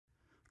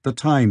The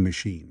Time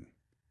Machine.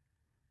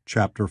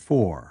 Chapter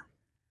 4.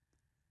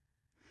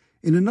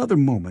 In another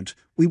moment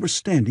we were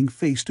standing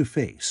face to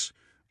face,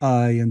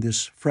 I and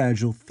this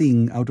fragile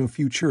thing out of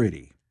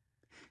futurity.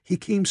 He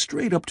came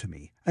straight up to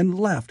me and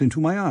laughed into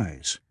my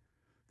eyes.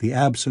 The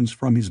absence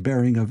from his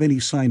bearing of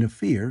any sign of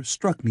fear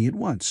struck me at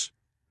once.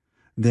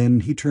 Then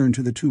he turned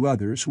to the two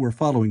others who were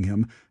following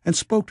him and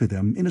spoke to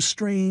them in a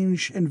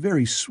strange and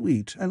very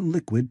sweet and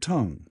liquid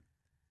tongue.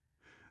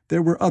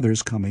 There were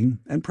others coming,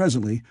 and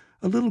presently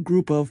a little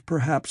group of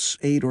perhaps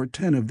 8 or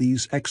 10 of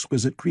these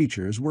exquisite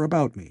creatures were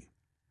about me.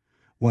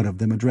 One of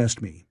them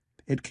addressed me.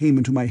 It came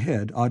into my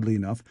head, oddly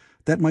enough,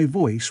 that my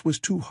voice was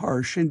too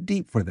harsh and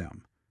deep for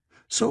them.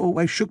 So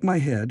I shook my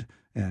head,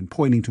 and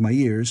pointing to my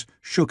ears,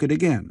 shook it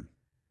again.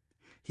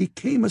 He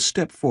came a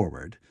step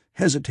forward,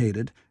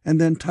 hesitated, and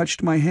then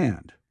touched my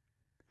hand.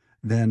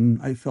 Then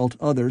I felt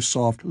other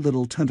soft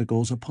little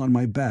tentacles upon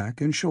my back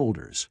and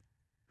shoulders.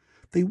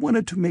 They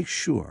wanted to make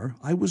sure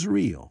I was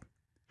real.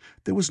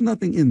 There was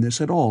nothing in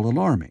this at all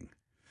alarming.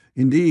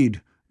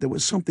 Indeed, there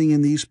was something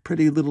in these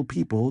pretty little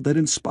people that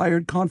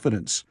inspired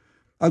confidence,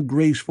 a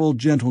graceful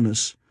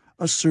gentleness,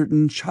 a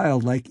certain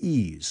childlike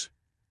ease.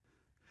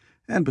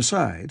 And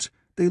besides,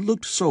 they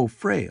looked so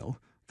frail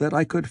that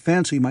I could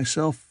fancy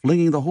myself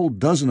flinging the whole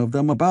dozen of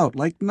them about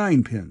like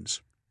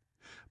ninepins.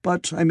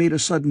 But I made a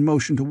sudden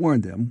motion to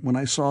warn them when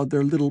I saw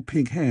their little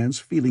pink hands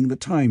feeling the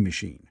time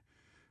machine.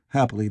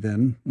 Happily,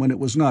 then, when it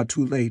was not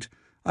too late,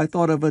 I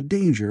thought of a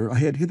danger I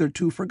had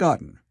hitherto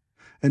forgotten,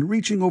 and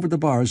reaching over the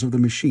bars of the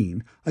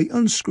machine, I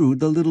unscrewed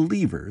the little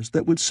levers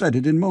that would set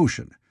it in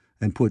motion,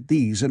 and put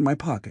these in my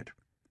pocket.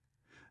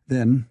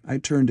 Then I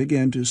turned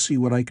again to see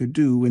what I could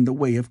do in the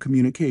way of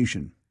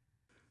communication.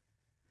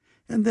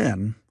 And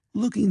then,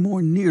 looking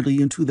more nearly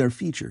into their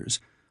features,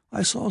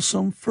 I saw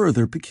some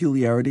further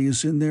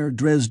peculiarities in their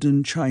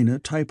Dresden china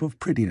type of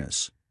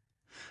prettiness.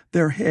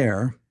 Their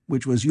hair,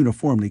 which was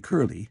uniformly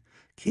curly,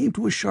 came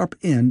to a sharp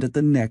end at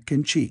the neck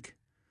and cheek.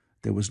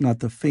 There was not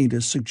the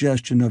faintest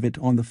suggestion of it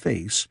on the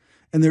face,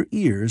 and their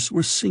ears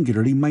were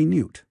singularly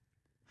minute.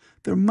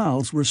 Their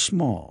mouths were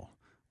small,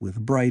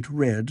 with bright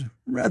red,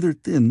 rather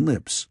thin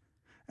lips,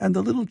 and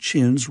the little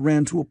chins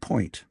ran to a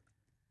point.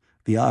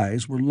 The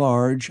eyes were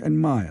large and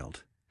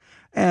mild,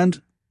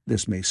 and,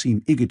 this may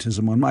seem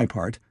egotism on my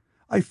part,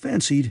 I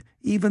fancied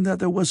even that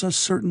there was a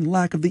certain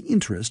lack of the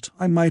interest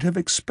I might have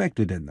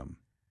expected in them.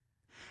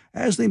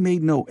 As they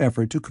made no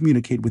effort to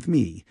communicate with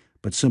me,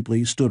 but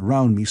simply stood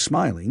round me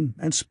smiling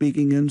and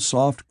speaking in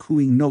soft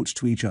cooing notes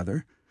to each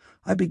other,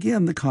 I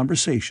began the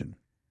conversation.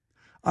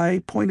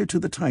 I pointed to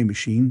the time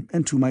machine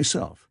and to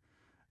myself.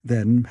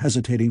 Then,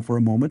 hesitating for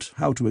a moment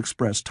how to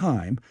express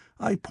time,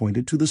 I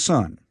pointed to the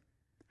sun.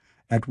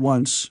 At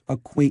once a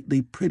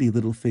quaintly pretty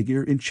little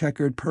figure in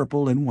checkered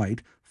purple and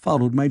white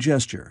followed my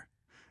gesture,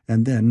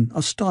 and then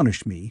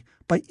astonished me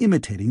by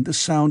imitating the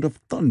sound of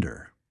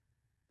thunder.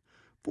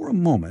 For a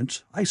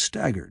moment I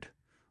staggered,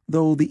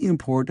 though the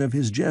import of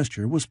his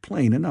gesture was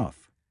plain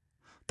enough.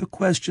 The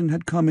question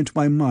had come into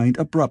my mind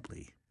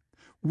abruptly.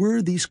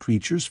 Were these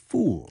creatures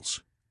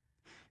fools?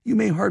 You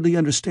may hardly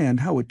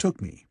understand how it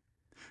took me.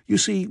 You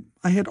see,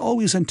 I had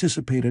always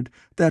anticipated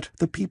that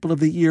the people of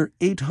the year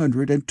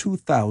 800 and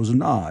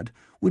 2000 odd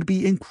would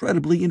be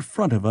incredibly in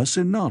front of us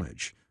in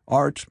knowledge,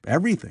 art,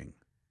 everything.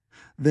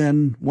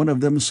 Then one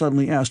of them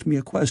suddenly asked me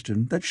a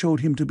question that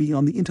showed him to be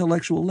on the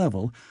intellectual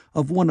level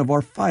of one of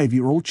our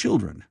 5-year-old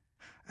children.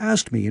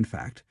 Asked me, in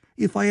fact,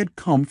 if I had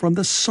come from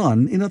the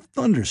sun in a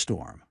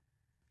thunderstorm.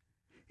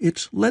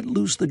 It let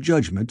loose the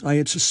judgment I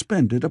had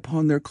suspended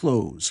upon their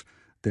clothes,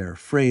 their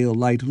frail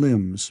light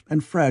limbs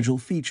and fragile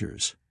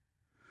features.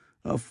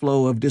 A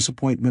flow of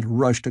disappointment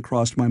rushed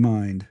across my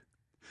mind.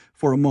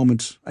 For a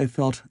moment I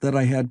felt that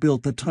I had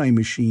built the time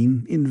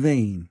machine in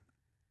vain.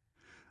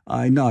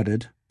 I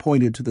nodded,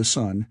 pointed to the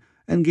sun,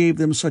 and gave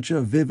them such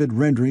a vivid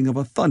rendering of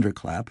a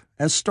thunderclap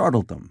as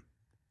startled them.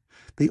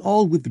 They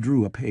all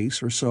withdrew a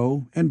pace or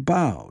so and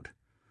bowed.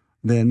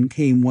 Then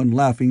came one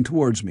laughing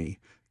towards me,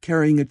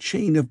 carrying a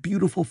chain of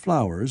beautiful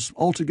flowers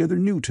altogether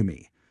new to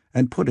me,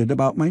 and put it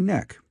about my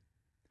neck.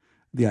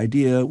 The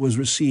idea was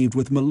received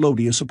with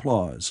melodious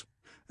applause,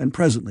 and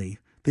presently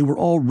they were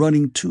all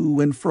running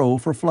to and fro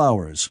for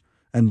flowers,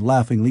 and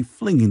laughingly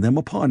flinging them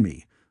upon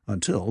me,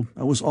 until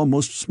I was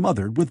almost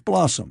smothered with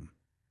blossom.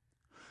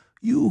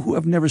 You who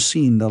have never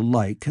seen the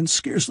like can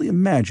scarcely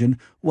imagine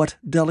what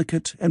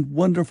delicate and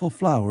wonderful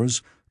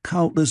flowers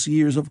countless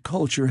years of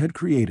culture had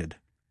created.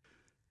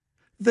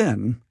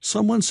 Then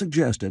someone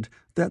suggested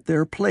that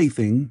their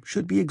plaything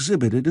should be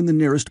exhibited in the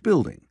nearest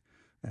building,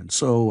 and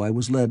so I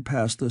was led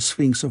past the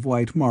Sphinx of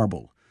white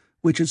marble,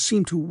 which had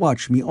seemed to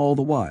watch me all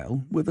the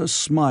while, with a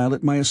smile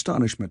at my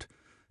astonishment,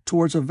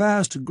 towards a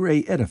vast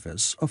grey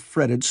edifice of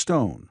fretted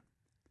stone.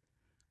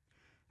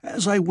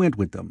 As I went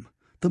with them,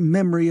 the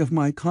memory of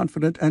my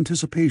confident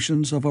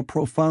anticipations of a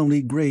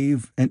profoundly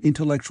grave and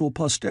intellectual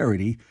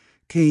posterity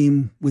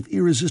came with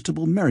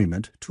irresistible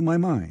merriment to my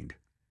mind.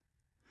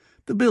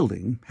 The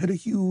building had a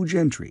huge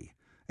entry,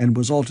 and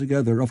was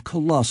altogether of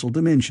colossal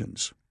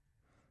dimensions.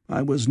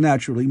 I was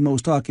naturally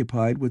most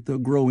occupied with the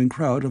growing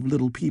crowd of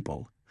little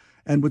people,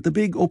 and with the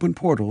big open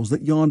portals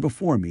that yawned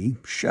before me,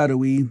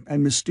 shadowy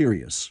and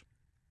mysterious.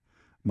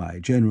 My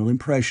general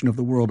impression of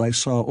the world I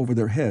saw over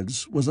their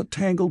heads was a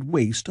tangled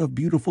waste of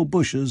beautiful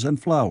bushes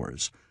and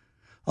flowers,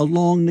 a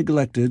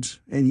long-neglected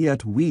and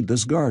yet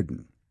weedless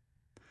garden.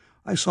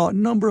 I saw a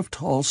number of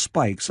tall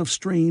spikes of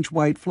strange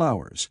white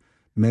flowers,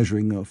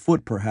 measuring a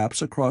foot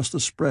perhaps across the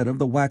spread of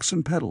the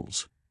waxen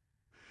petals.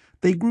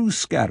 They grew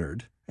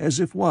scattered, as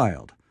if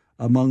wild,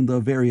 among the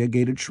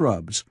variegated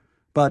shrubs,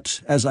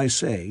 but, as I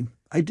say,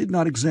 I did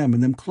not examine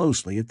them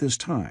closely at this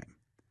time.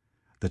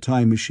 The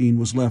time machine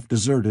was left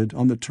deserted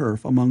on the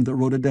turf among the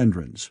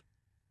rhododendrons.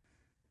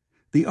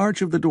 The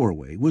arch of the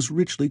doorway was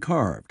richly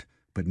carved,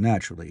 but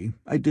naturally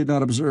I did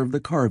not observe the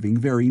carving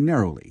very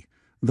narrowly,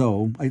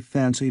 though I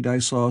fancied I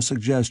saw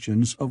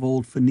suggestions of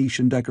old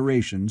Phoenician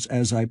decorations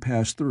as I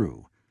passed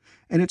through,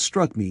 and it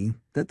struck me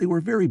that they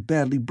were very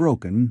badly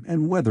broken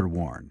and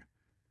weather-worn.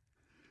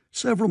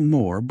 Several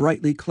more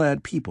brightly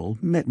clad people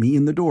met me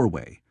in the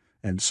doorway,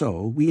 and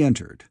so we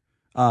entered.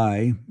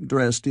 I,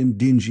 dressed in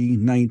dingy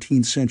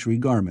 19th-century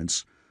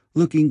garments,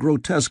 looking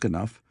grotesque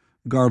enough,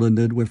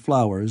 garlanded with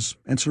flowers,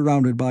 and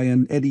surrounded by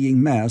an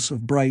eddying mass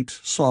of bright,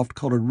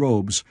 soft-colored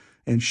robes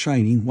and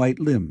shining white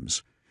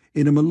limbs,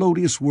 in a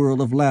melodious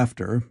whirl of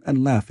laughter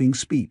and laughing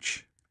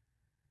speech.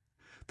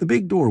 The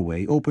big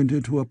doorway opened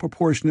into a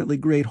proportionately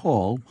great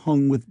hall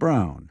hung with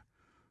brown.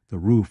 The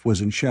roof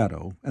was in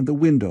shadow, and the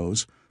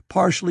windows,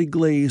 partially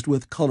glazed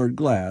with colored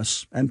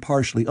glass and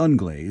partially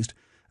unglazed,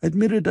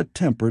 admitted a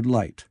tempered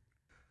light.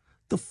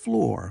 The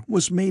floor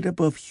was made up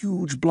of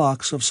huge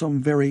blocks of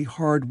some very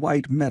hard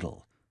white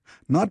metal,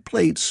 not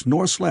plates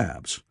nor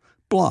slabs,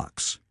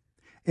 blocks,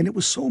 and it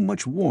was so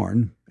much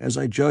worn, as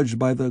I judged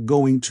by the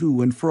going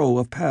to and fro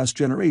of past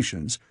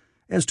generations,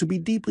 as to be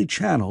deeply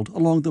channeled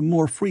along the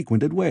more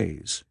frequented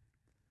ways.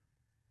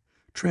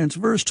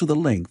 Transverse to the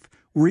length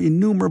were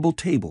innumerable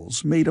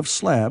tables made of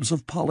slabs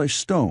of polished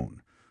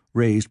stone,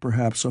 raised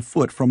perhaps a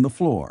foot from the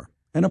floor,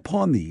 and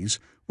upon these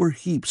were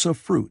heaps of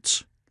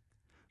fruits.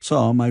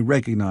 Some I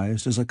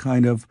recognized as a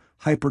kind of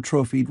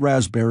hypertrophied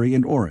raspberry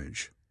and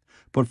orange,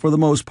 but for the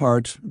most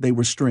part they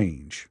were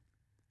strange.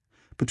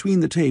 Between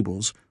the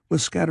tables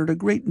was scattered a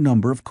great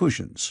number of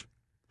cushions.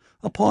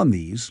 Upon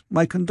these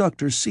my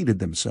conductors seated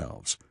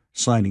themselves,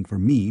 signing for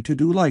me to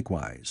do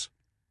likewise.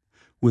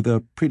 With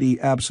a pretty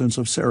absence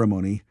of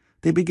ceremony,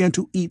 they began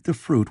to eat the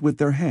fruit with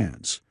their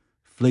hands,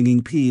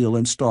 flinging peel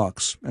and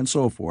stalks, and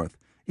so forth,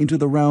 into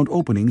the round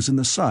openings in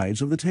the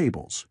sides of the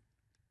tables.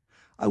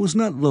 I was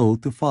not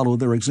loath to follow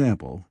their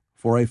example,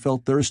 for I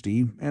felt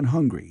thirsty and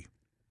hungry.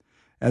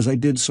 As I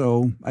did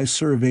so, I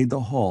surveyed the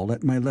hall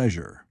at my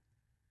leisure.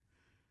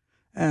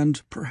 And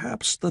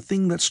perhaps the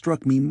thing that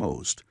struck me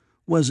most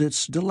was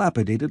its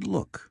dilapidated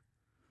look.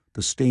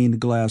 The stained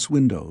glass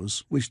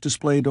windows, which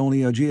displayed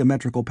only a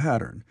geometrical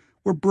pattern,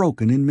 were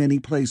broken in many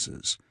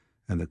places,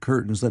 and the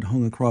curtains that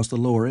hung across the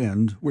lower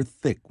end were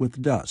thick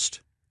with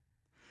dust.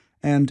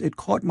 And it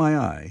caught my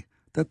eye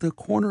that the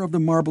corner of the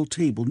marble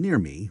table near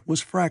me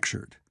was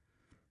fractured.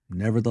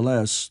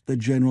 Nevertheless, the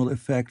general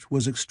effect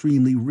was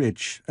extremely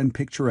rich and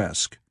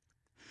picturesque.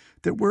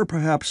 There were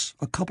perhaps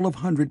a couple of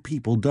hundred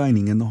people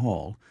dining in the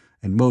hall,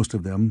 and most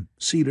of them,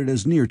 seated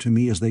as near to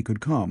me as they could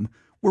come,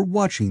 were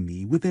watching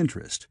me with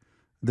interest,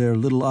 their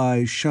little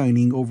eyes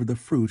shining over the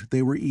fruit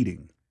they were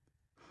eating.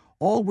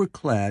 All were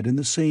clad in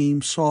the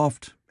same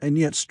soft and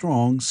yet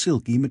strong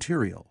silky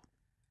material.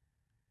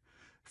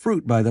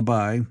 Fruit, by the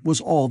by,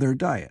 was all their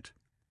diet.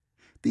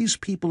 These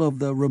people of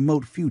the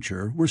remote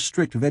future were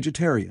strict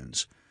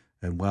vegetarians,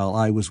 and while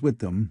I was with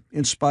them,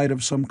 in spite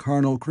of some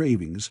carnal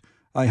cravings,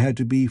 I had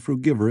to be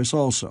frugivorous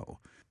also.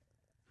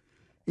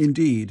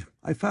 Indeed,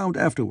 I found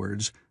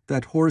afterwards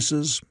that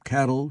horses,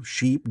 cattle,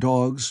 sheep,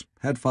 dogs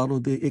had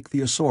followed the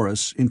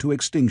ichthyosaurus into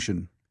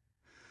extinction.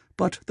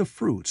 But the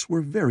fruits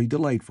were very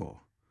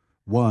delightful.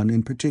 One,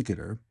 in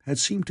particular, had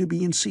seemed to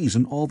be in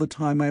season all the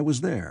time I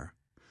was there.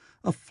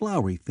 A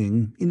flowery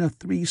thing in a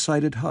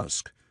three-sided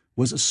husk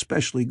was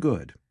especially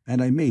good,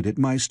 and I made it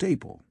my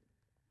staple.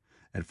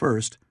 At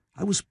first,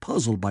 I was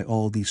puzzled by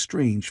all these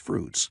strange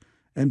fruits,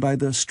 and by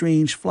the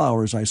strange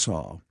flowers I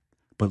saw,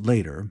 but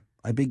later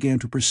I began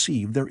to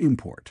perceive their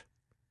import.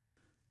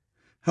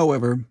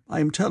 However, I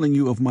am telling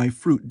you of my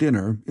fruit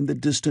dinner in the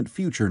distant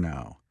future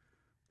now.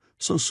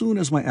 So soon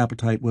as my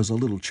appetite was a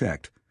little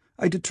checked,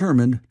 I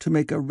determined to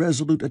make a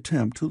resolute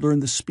attempt to learn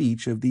the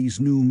speech of these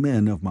new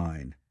men of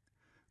mine.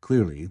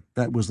 Clearly,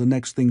 that was the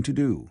next thing to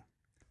do.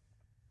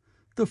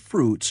 The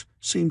fruits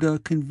seemed a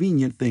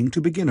convenient thing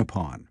to begin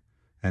upon,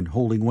 and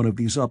holding one of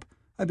these up,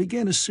 I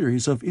began a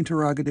series of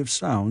interrogative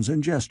sounds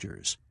and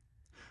gestures.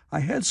 I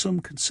had some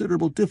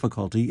considerable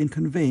difficulty in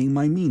conveying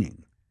my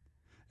meaning.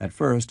 At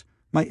first,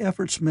 my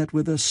efforts met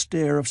with a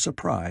stare of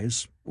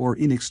surprise or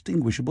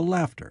inextinguishable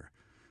laughter,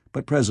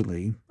 but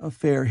presently a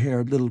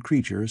fair-haired little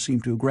creature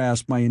seemed to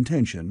grasp my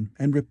intention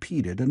and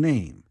repeated a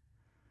name.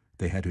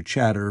 They had to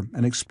chatter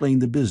and explain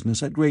the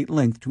business at great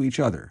length to each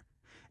other,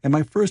 and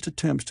my first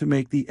attempts to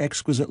make the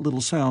exquisite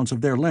little sounds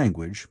of their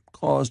language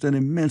caused an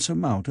immense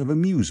amount of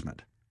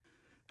amusement.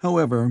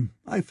 However,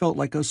 I felt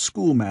like a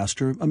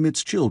schoolmaster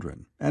amidst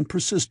children, and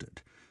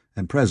persisted,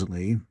 and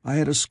presently I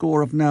had a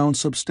score of noun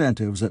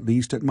substantives at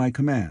least at my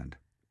command.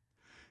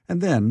 And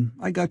then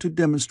I got to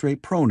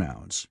demonstrate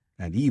pronouns,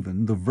 and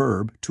even the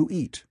verb to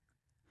eat.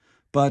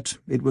 But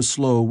it was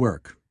slow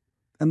work,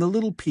 and the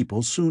little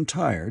people soon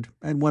tired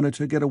and wanted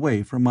to get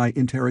away from my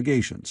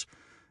interrogations,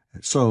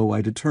 so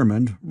I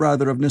determined,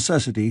 rather of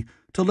necessity,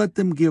 to let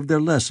them give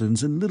their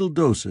lessons in little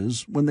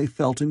doses when they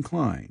felt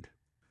inclined.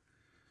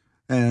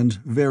 And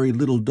very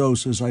little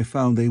doses I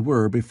found they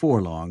were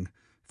before long,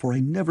 for I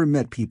never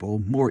met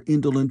people more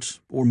indolent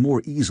or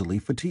more easily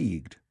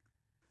fatigued.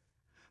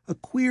 A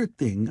queer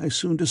thing I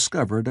soon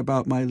discovered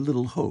about my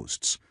little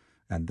hosts,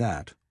 and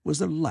that was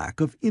their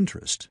lack of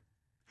interest.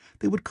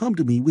 They would come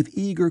to me with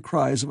eager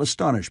cries of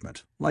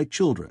astonishment, like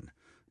children,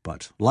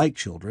 but, like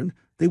children,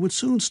 they would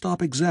soon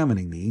stop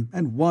examining me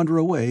and wander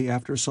away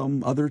after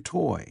some other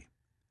toy.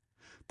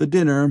 The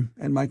dinner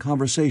and my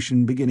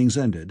conversation beginnings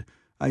ended,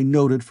 I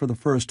noted for the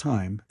first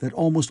time that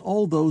almost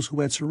all those who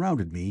had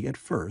surrounded me at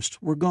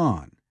first were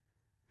gone.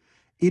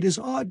 It is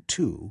odd,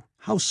 too,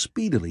 how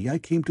speedily I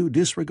came to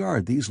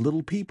disregard these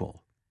little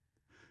people.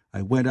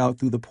 I went out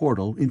through the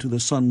portal into the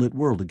sunlit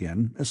world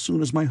again as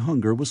soon as my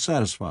hunger was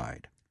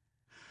satisfied.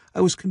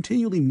 I was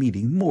continually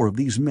meeting more of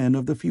these men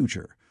of the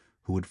future,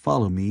 who would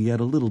follow me at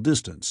a little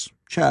distance,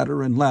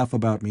 chatter and laugh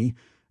about me,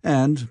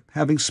 and,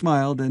 having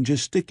smiled and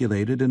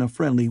gesticulated in a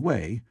friendly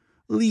way,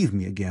 leave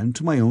me again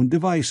to my own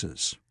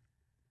devices.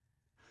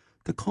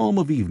 The calm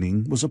of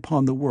evening was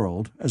upon the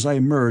world as I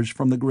emerged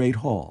from the great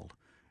hall,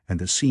 and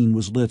the scene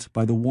was lit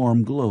by the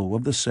warm glow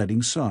of the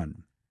setting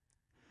sun.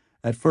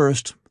 At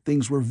first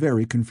things were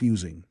very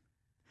confusing.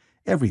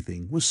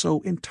 Everything was so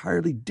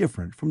entirely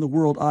different from the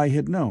world I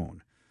had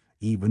known,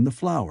 even the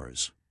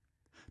flowers.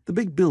 The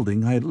big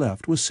building I had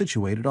left was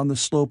situated on the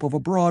slope of a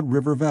broad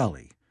river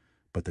valley,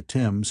 but the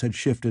Thames had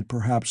shifted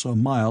perhaps a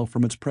mile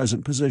from its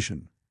present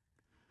position.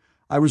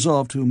 I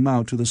resolved to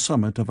mount to the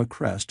summit of a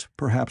crest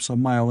perhaps a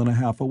mile and a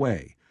half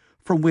away,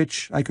 from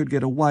which I could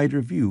get a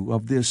wider view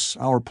of this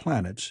our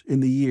planet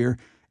in the year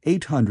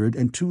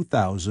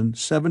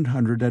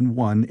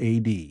 802,701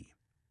 A.D.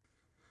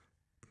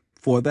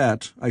 For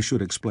that, I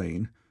should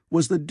explain,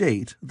 was the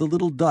date the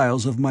little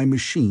dials of my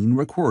machine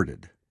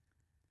recorded.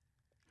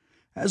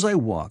 As I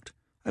walked,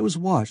 I was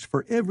watched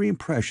for every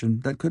impression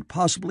that could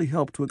possibly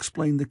help to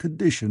explain the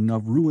condition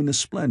of ruinous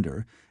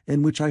splendor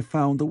in which I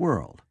found the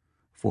world,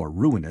 for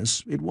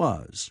ruinous it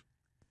was.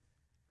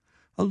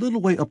 A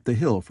little way up the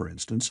hill, for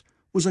instance,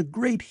 was a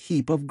great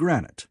heap of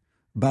granite,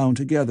 bound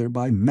together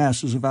by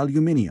masses of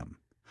aluminium,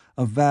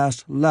 a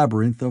vast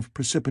labyrinth of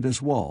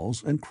precipitous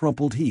walls and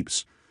crumpled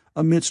heaps,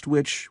 amidst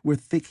which were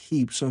thick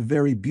heaps of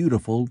very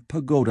beautiful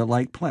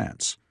pagoda-like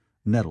plants,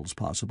 nettles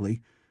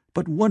possibly,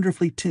 but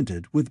wonderfully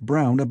tinted with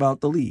brown about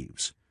the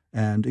leaves,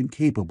 and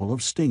incapable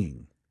of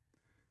stinging.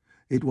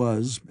 It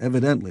was,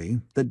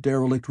 evidently, the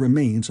derelict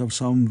remains of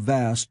some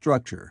vast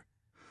structure.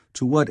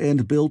 To what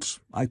end built,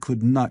 I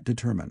could not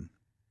determine.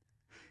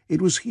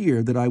 It was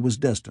here that I was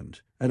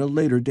destined, at a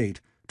later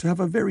date, to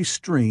have a very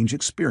strange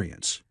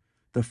experience,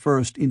 the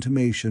first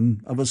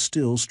intimation of a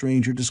still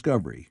stranger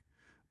discovery,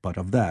 but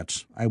of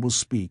that I will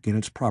speak in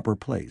its proper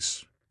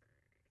place.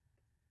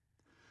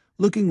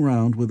 Looking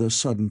round with a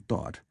sudden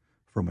thought,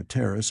 from a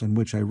terrace on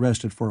which I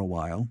rested for a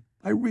while,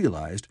 I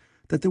realized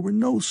that there were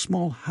no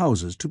small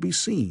houses to be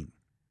seen.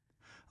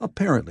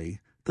 Apparently,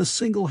 the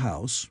single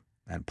house,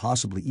 and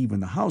possibly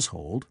even the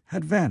household,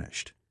 had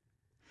vanished.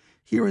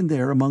 Here and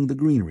there among the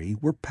greenery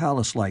were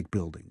palace-like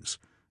buildings,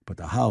 but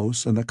the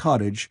house and the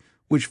cottage,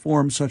 which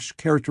formed such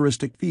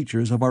characteristic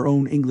features of our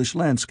own English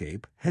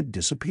landscape, had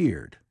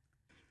disappeared.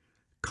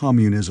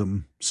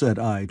 "Communism," said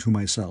I to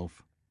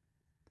myself.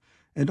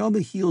 And on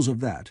the heels of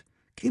that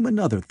came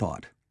another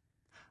thought.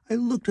 I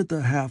looked at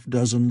the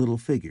half-dozen little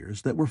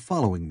figures that were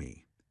following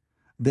me.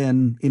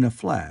 Then, in a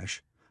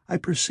flash, I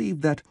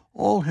perceived that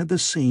all had the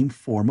same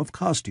form of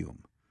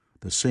costume,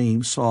 the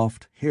same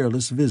soft,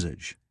 hairless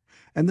visage,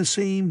 and the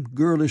same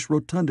girlish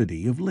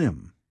rotundity of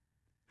limb.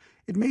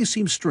 It may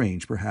seem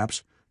strange,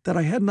 perhaps, that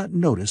I had not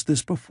noticed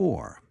this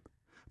before,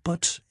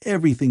 but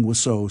everything was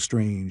so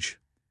strange.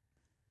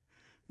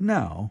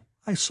 Now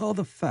I saw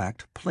the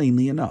fact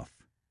plainly enough.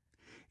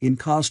 In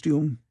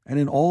costume, and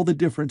in all the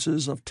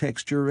differences of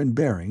texture and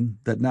bearing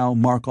that now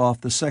mark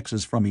off the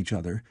sexes from each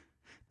other,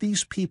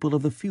 these people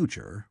of the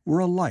future were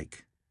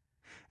alike,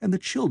 and the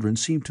children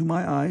seemed to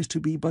my eyes to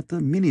be but the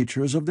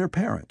miniatures of their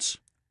parents.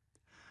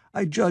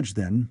 I judged,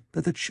 then,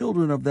 that the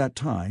children of that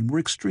time were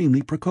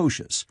extremely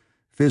precocious,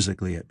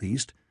 physically at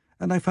least,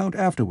 and I found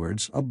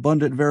afterwards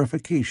abundant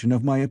verification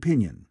of my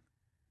opinion.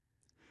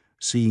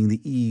 Seeing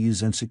the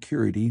ease and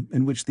security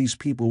in which these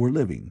people were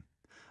living,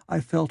 I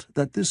felt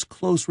that this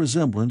close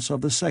resemblance of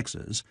the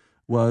sexes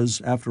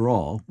was, after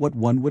all, what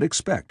one would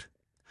expect,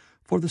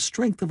 for the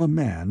strength of a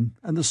man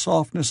and the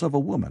softness of a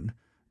woman,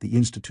 the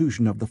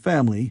institution of the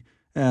family,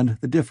 and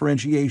the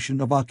differentiation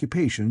of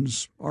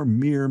occupations are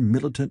mere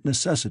militant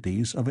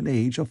necessities of an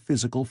age of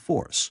physical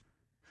force.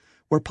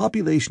 Where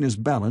population is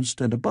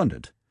balanced and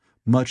abundant,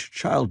 much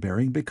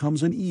childbearing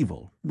becomes an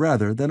evil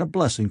rather than a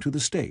blessing to the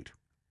state.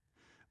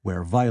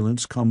 Where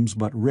violence comes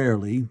but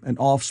rarely and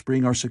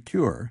offspring are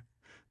secure,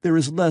 there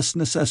is less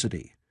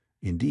necessity,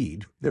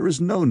 indeed there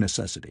is no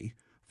necessity,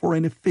 for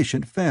an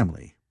efficient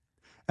family,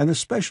 and the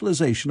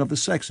specialization of the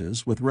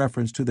sexes with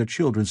reference to their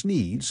children's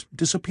needs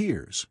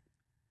disappears.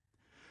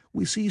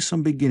 We see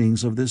some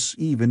beginnings of this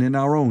even in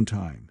our own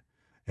time,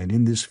 and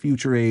in this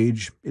future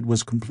age it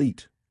was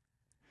complete.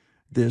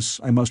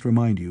 This, I must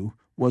remind you,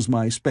 was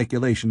my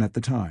speculation at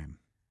the time.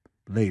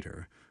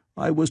 Later,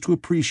 I was to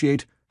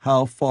appreciate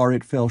how far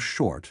it fell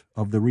short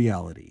of the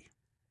reality.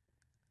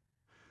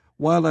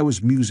 While I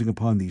was musing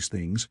upon these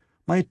things,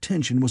 my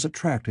attention was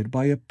attracted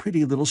by a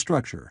pretty little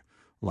structure,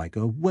 like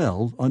a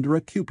well under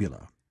a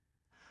cupola.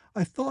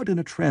 I thought in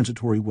a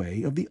transitory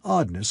way of the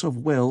oddness of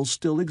wells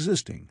still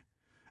existing,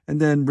 and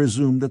then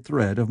resumed the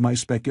thread of my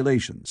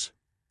speculations.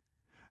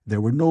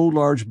 There were no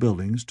large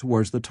buildings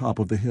towards the top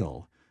of the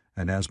hill,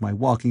 and as my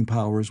walking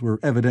powers were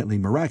evidently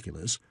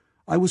miraculous,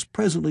 I was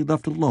presently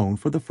left alone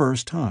for the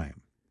first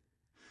time.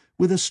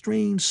 With a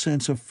strange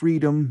sense of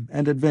freedom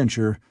and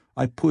adventure,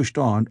 I pushed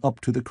on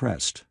up to the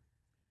crest.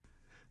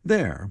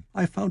 There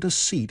I found a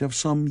seat of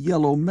some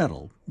yellow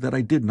metal that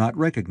I did not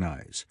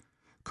recognize,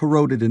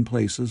 corroded in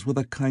places with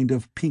a kind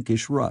of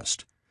pinkish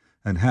rust,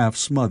 and half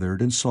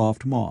smothered in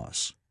soft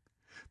moss.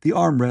 The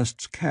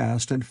armrests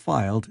cast and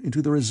filed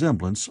into the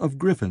resemblance of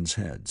griffins'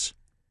 heads.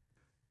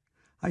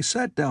 I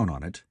sat down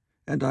on it,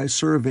 and I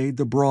surveyed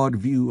the broad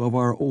view of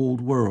our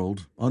old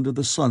world under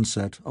the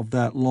sunset of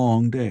that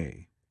long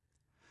day.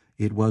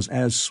 It was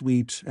as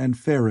sweet and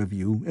fair a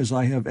view as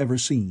I have ever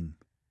seen.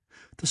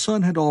 The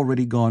sun had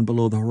already gone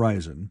below the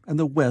horizon, and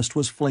the west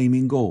was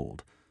flaming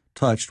gold,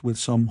 touched with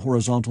some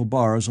horizontal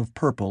bars of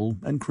purple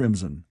and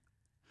crimson.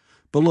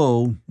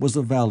 Below was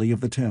the valley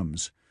of the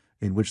Thames,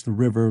 in which the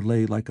river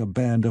lay like a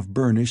band of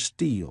burnished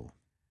steel.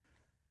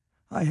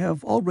 I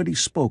have already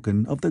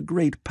spoken of the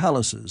great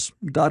palaces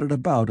dotted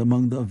about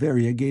among the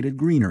variegated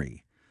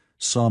greenery,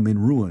 some in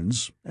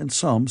ruins and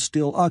some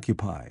still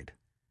occupied.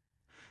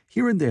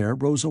 Here and there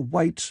rose a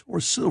white or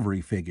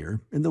silvery figure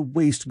in the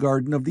waste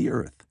garden of the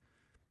earth.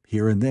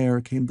 Here and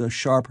there came the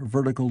sharp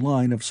vertical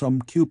line of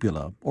some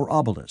cupola or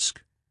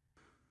obelisk.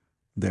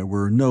 There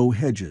were no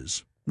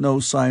hedges,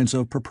 no signs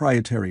of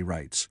proprietary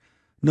rights,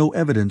 no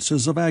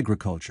evidences of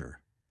agriculture.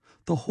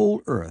 The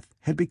whole earth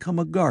had become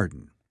a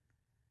garden.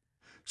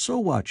 So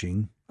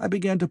watching, I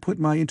began to put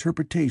my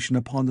interpretation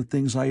upon the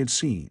things I had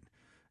seen,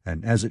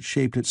 and as it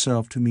shaped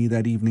itself to me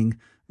that evening,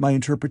 my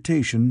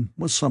interpretation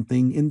was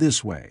something in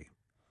this way.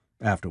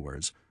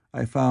 Afterwards,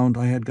 I found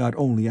I had got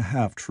only a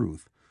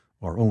half-truth,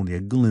 or only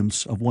a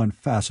glimpse of one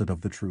facet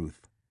of the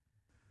truth.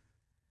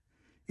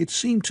 It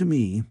seemed to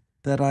me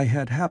that I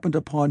had happened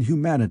upon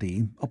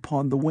humanity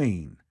upon the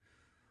wane.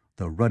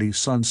 The ruddy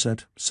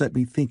sunset set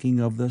me thinking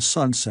of the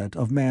sunset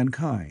of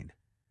mankind.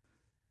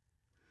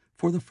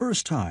 For the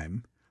first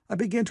time, I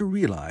began to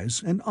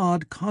realize an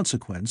odd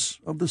consequence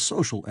of the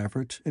social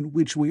effort in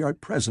which we are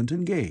at present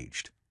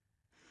engaged.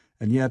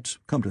 And yet,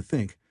 come to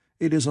think,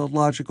 it is a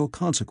logical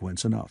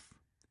consequence enough.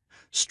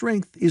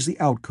 Strength is the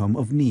outcome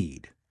of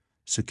need.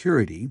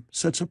 Security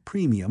sets a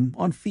premium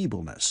on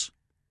feebleness.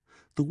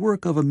 The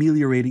work of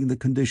ameliorating the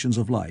conditions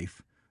of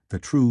life, the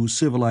true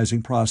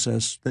civilizing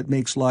process that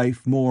makes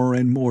life more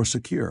and more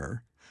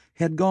secure,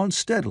 had gone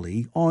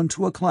steadily on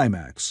to a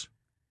climax.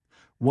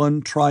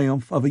 One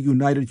triumph of a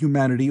united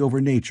humanity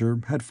over nature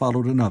had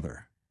followed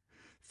another.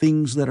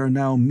 Things that are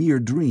now mere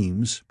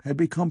dreams had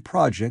become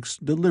projects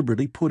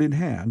deliberately put in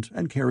hand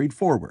and carried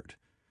forward.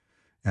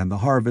 And the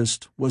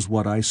harvest was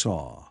what I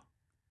saw.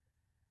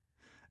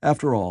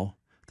 After all,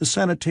 the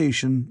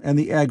sanitation and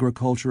the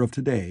agriculture of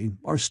today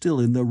are still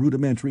in the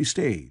rudimentary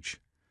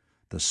stage.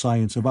 The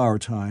science of our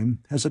time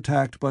has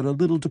attacked but a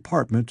little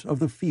department of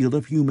the field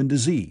of human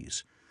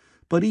disease,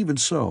 but even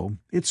so,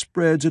 it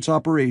spreads its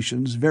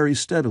operations very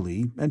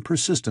steadily and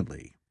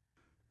persistently.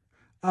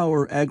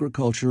 Our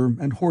agriculture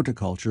and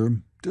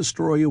horticulture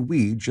destroy a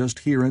weed just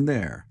here and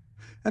there,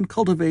 and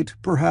cultivate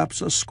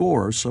perhaps a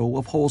score or so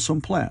of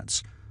wholesome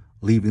plants,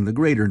 leaving the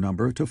greater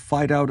number to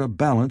fight out a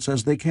balance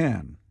as they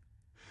can.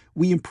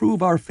 We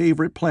improve our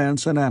favorite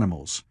plants and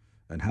animals,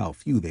 and how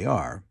few they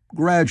are,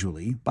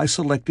 gradually by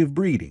selective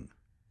breeding.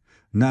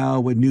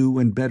 Now a new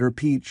and better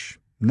peach,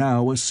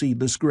 now a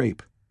seedless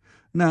grape,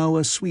 now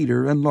a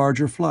sweeter and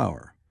larger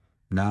flower,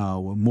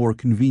 now a more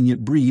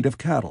convenient breed of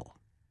cattle.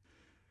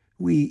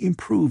 We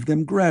improve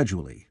them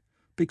gradually,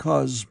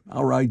 because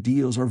our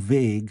ideals are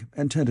vague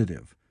and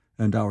tentative,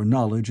 and our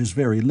knowledge is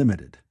very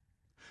limited.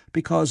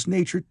 Because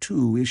nature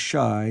too is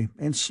shy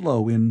and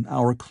slow in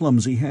our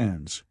clumsy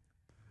hands.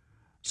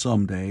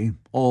 Some day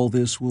all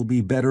this will be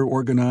better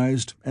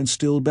organized and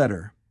still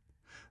better.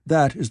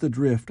 That is the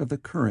drift of the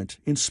current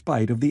in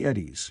spite of the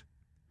eddies.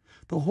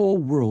 The whole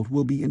world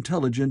will be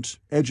intelligent,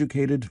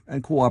 educated,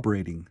 and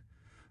cooperating.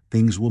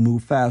 Things will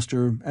move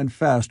faster and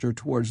faster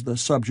towards the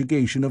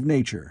subjugation of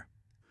nature.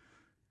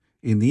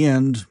 In the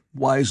end,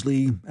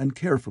 wisely and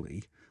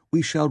carefully,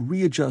 we shall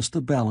readjust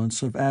the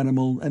balance of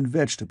animal and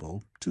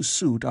vegetable to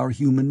suit our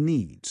human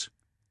needs.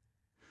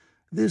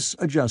 This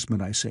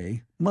adjustment, I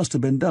say, must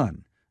have been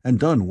done, and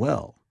done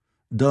well,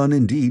 done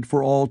indeed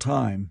for all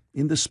time,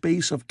 in the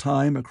space of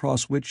time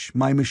across which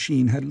my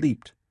machine had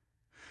leaped.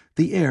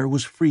 The air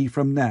was free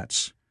from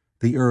gnats,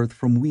 the earth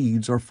from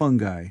weeds or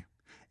fungi.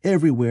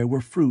 Everywhere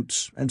were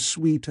fruits and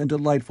sweet and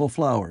delightful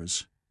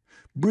flowers.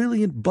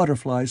 Brilliant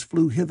butterflies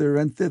flew hither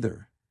and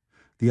thither.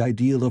 The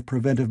ideal of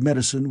preventive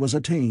medicine was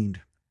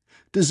attained.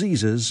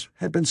 Diseases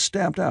had been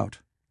stamped out.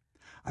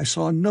 I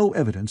saw no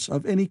evidence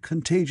of any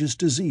contagious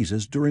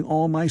diseases during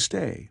all my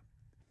stay.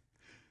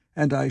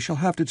 And I shall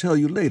have to tell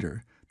you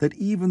later that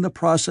even the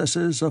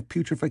processes of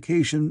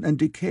putrefaction and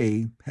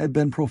decay had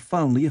been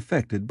profoundly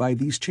affected by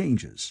these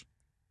changes.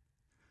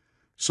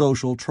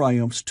 Social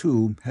triumphs,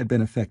 too, had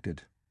been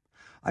effected.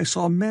 I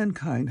saw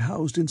mankind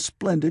housed in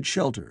splendid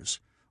shelters,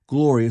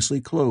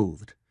 gloriously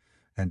clothed,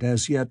 and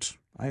as yet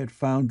I had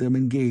found them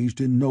engaged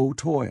in no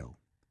toil.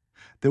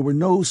 There were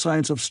no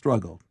signs of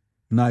struggle,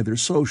 neither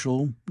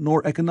social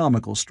nor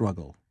economical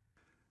struggle.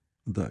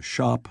 The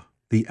shop,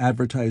 the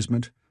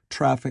advertisement,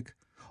 traffic,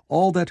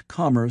 all that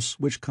commerce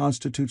which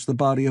constitutes the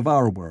body of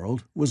our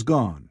world, was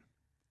gone.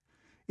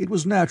 It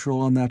was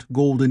natural on that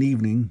golden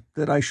evening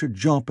that I should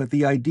jump at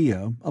the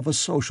idea of a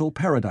social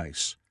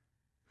paradise.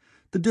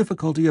 The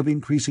difficulty of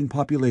increasing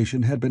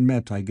population had been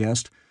met, I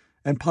guessed,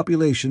 and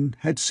population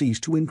had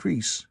ceased to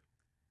increase.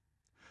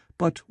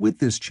 But with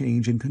this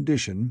change in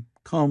condition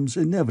comes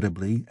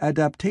inevitably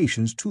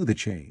adaptations to the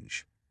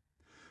change.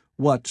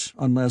 What,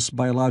 unless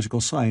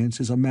biological science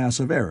is a mass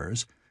of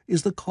errors,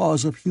 is the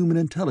cause of human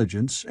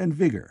intelligence and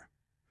vigor?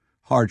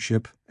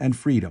 Hardship and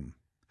freedom.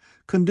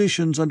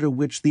 Conditions under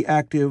which the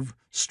active,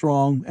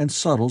 strong, and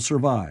subtle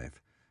survive,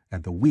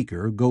 and the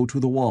weaker go to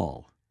the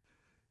wall.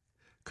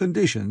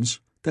 Conditions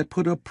that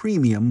put a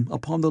premium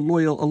upon the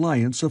loyal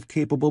alliance of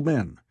capable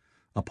men,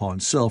 upon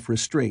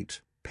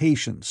self-restraint,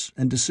 patience,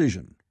 and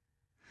decision.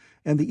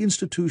 And the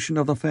institution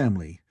of the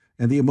family,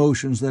 and the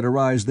emotions that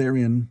arise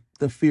therein,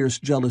 the fierce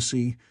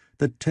jealousy,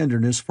 the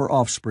tenderness for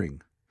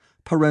offspring,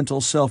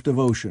 parental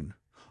self-devotion,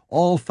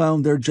 all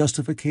found their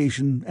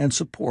justification and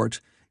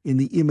support in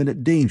the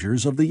imminent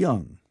dangers of the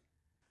young.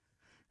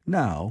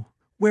 Now,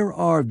 where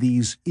are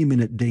these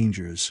imminent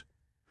dangers?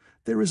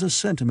 There is a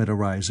sentiment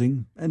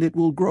arising, and it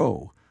will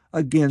grow,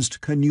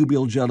 against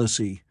connubial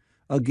jealousy,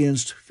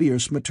 against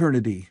fierce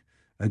maternity,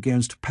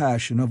 against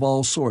passion of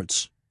all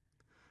sorts.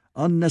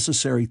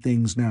 Unnecessary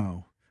things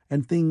now,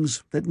 and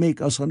things that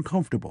make us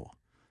uncomfortable,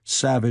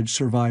 savage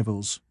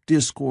survivals,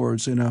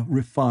 discords in a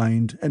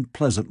refined and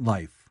pleasant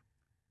life.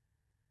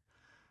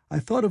 I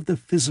thought of the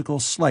physical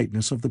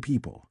slightness of the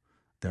people,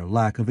 their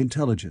lack of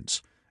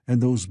intelligence,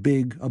 and those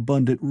big,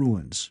 abundant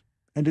ruins,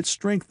 and it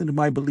strengthened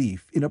my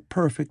belief in a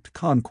perfect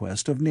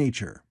conquest of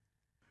nature.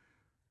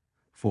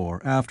 For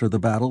after the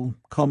battle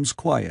comes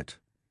quiet.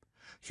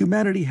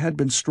 Humanity had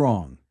been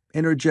strong,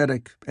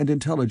 energetic, and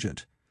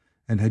intelligent,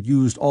 and had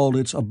used all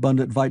its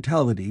abundant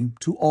vitality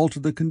to alter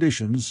the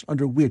conditions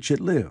under which it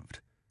lived.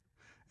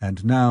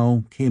 And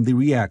now came the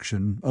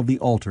reaction of the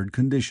altered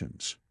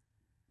conditions.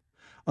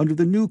 Under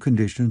the new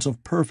conditions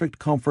of perfect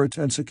comfort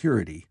and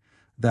security,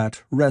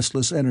 that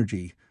restless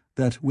energy,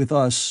 that with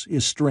us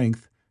is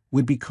strength,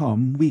 would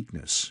become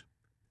weakness.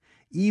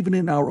 Even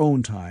in our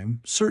own time,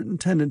 certain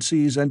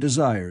tendencies and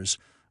desires,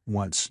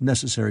 once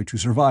necessary to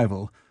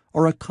survival,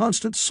 are a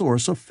constant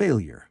source of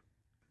failure.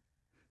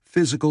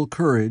 Physical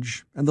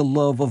courage and the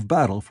love of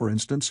battle, for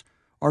instance,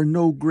 are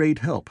no great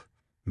help,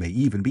 may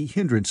even be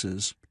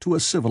hindrances, to a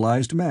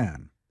civilized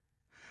man.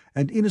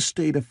 And in a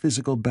state of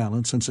physical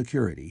balance and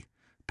security,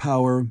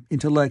 power,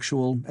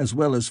 intellectual as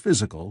well as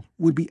physical,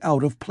 would be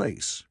out of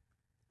place.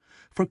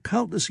 For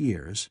countless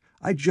years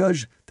I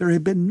judged there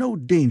had been no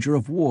danger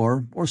of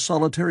war or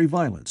solitary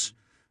violence,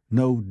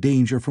 no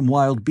danger from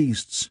wild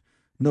beasts,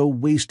 no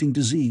wasting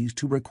disease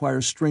to require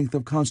strength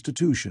of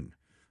constitution,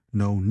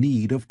 no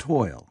need of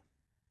toil.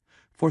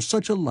 For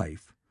such a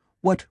life,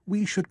 what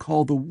we should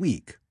call the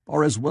weak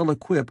are as well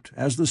equipped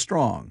as the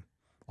strong,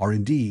 are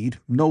indeed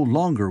no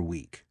longer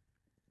weak.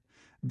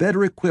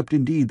 Better equipped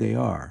indeed they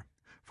are,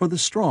 for the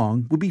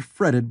strong would be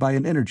fretted by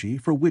an energy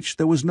for which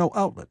there was no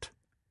outlet.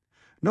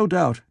 No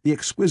doubt the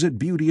exquisite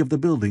beauty of the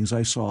buildings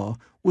I saw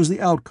was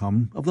the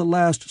outcome of the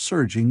last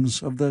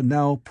surgings of the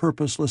now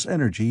purposeless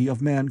energy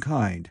of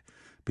mankind,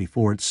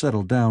 before it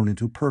settled down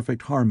into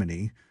perfect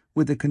harmony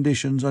with the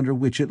conditions under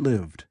which it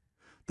lived,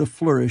 the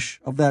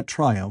flourish of that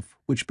triumph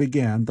which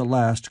began the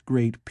last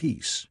great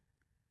peace.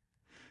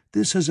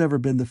 This has ever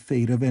been the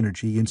fate of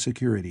energy in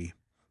security.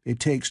 It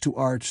takes to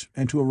art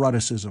and to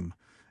eroticism,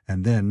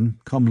 and then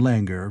come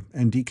languor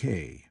and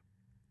decay.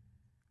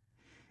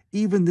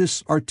 Even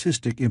this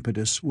artistic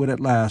impetus would at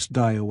last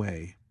die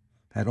away,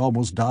 had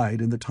almost died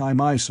in the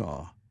time I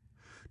saw.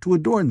 To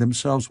adorn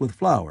themselves with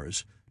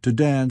flowers, to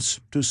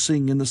dance, to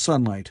sing in the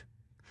sunlight,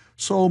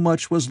 so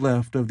much was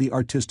left of the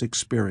artistic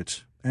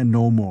spirit, and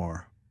no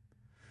more.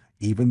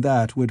 Even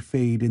that would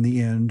fade in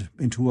the end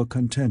into a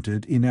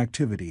contented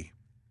inactivity.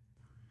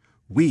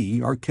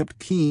 We are kept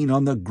keen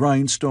on the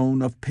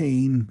grindstone of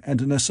pain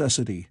and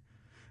necessity,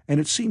 and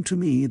it seemed to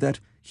me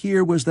that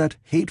here was that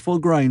hateful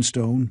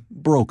grindstone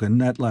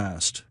broken at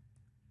last.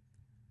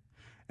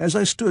 As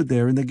I stood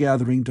there in the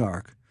gathering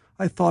dark,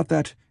 I thought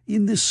that,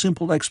 in this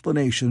simple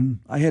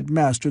explanation, I had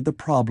mastered the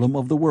problem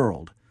of the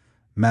world,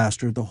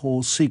 mastered the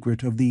whole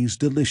secret of these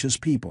delicious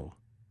people.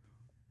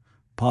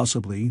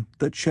 Possibly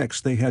the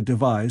checks they had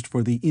devised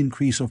for the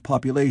increase of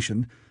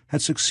population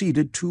had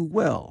succeeded too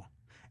well,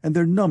 and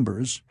their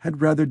numbers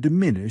had rather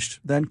diminished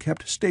than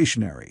kept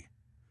stationary.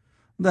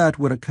 That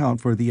would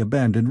account for the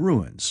abandoned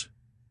ruins.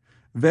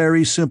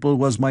 Very simple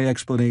was my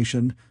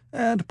explanation,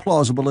 and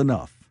plausible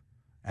enough,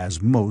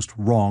 as most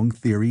wrong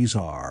theories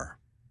are.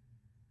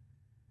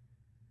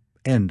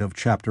 End of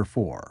Chapter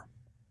 4.